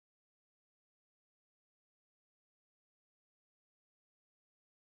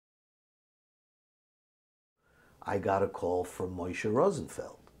I got a call from Moishe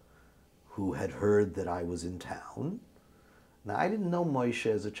Rosenfeld, who had heard that I was in town. Now, I didn't know Moishe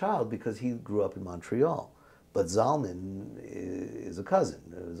as a child because he grew up in Montreal, but Zalman is a cousin.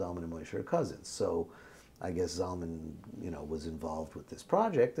 Zalman and Moishe are cousins. So I guess Zalman, was involved with this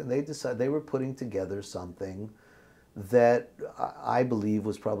project, and they decided they were putting together something that I believe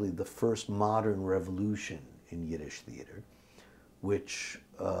was probably the first modern revolution in Yiddish theater, which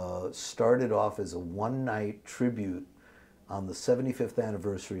started off as a one-night tribute on the 75th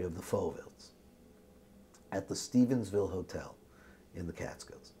anniversary of the Fauvilles at the Stevensville Hotel in the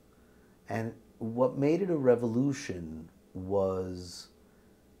Catskills. And what made it a revolution was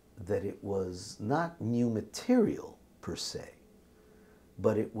that it was not new material per se,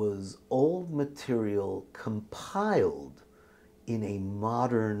 but it was old material compiled in a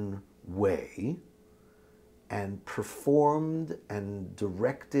modern way and performed and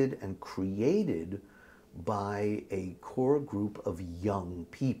directed and created by a core group of young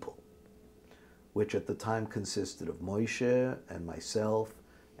people, which at the time consisted of Moishe and myself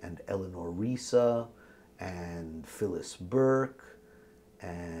and Eleanor Risa and Phyllis Burke,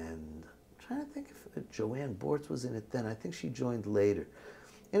 and I'm trying to think if Joanne Bortz was in it then. I think she joined later.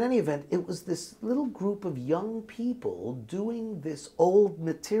 In any event, it was this little group of young people doing this old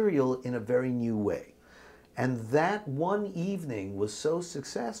material in a very new way. And that one evening was so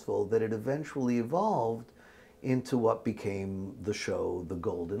successful that it eventually evolved into what became the show, The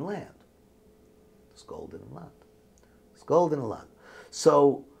Goldene Land. It's Goldene Land. It's Goldene Land.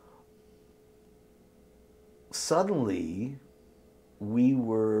 So suddenly we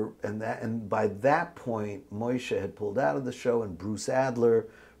were, and by that point, Moishe had pulled out of the show and Bruce Adler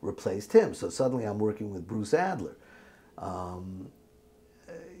replaced him. So suddenly I'm working with Bruce Adler. And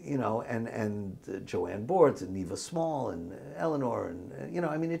Joanne Bortz and Neva Small and Eleanor and,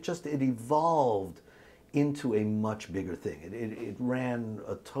 it evolved into a much bigger thing. It ran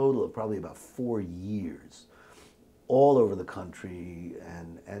a total of probably about 4 years all over the country,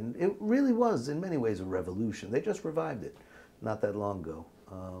 and it really was in many ways a revolution. They just revived it not that long ago.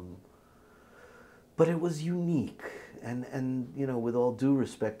 But it was unique, and with all due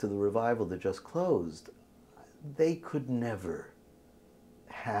respect to the revival that just closed, they could never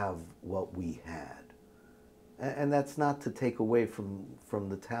have what we had. And that's not to take away from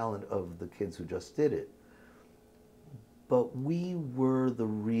the talent of the kids who just did it. But we were the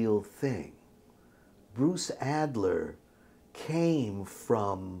real thing. Bruce Adler came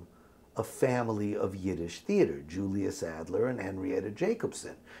from a family of Yiddish theater, Julius Adler and Henrietta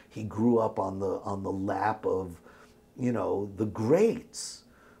Jacobson. He grew up on the lap of, the greats.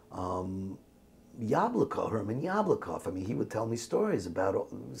 Yablokov, Herman Yablokov. I mean, he would tell me stories about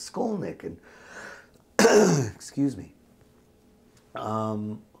Skolnick and, excuse me.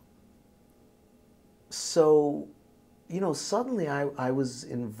 So, suddenly I was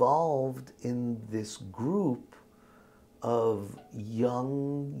involved in this group of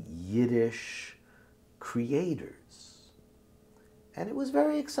young Yiddish creators. And it was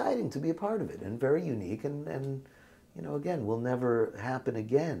very exciting to be a part of it and very unique and again, will never happen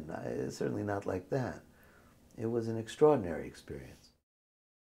again. Certainly not like that. It was an extraordinary experience.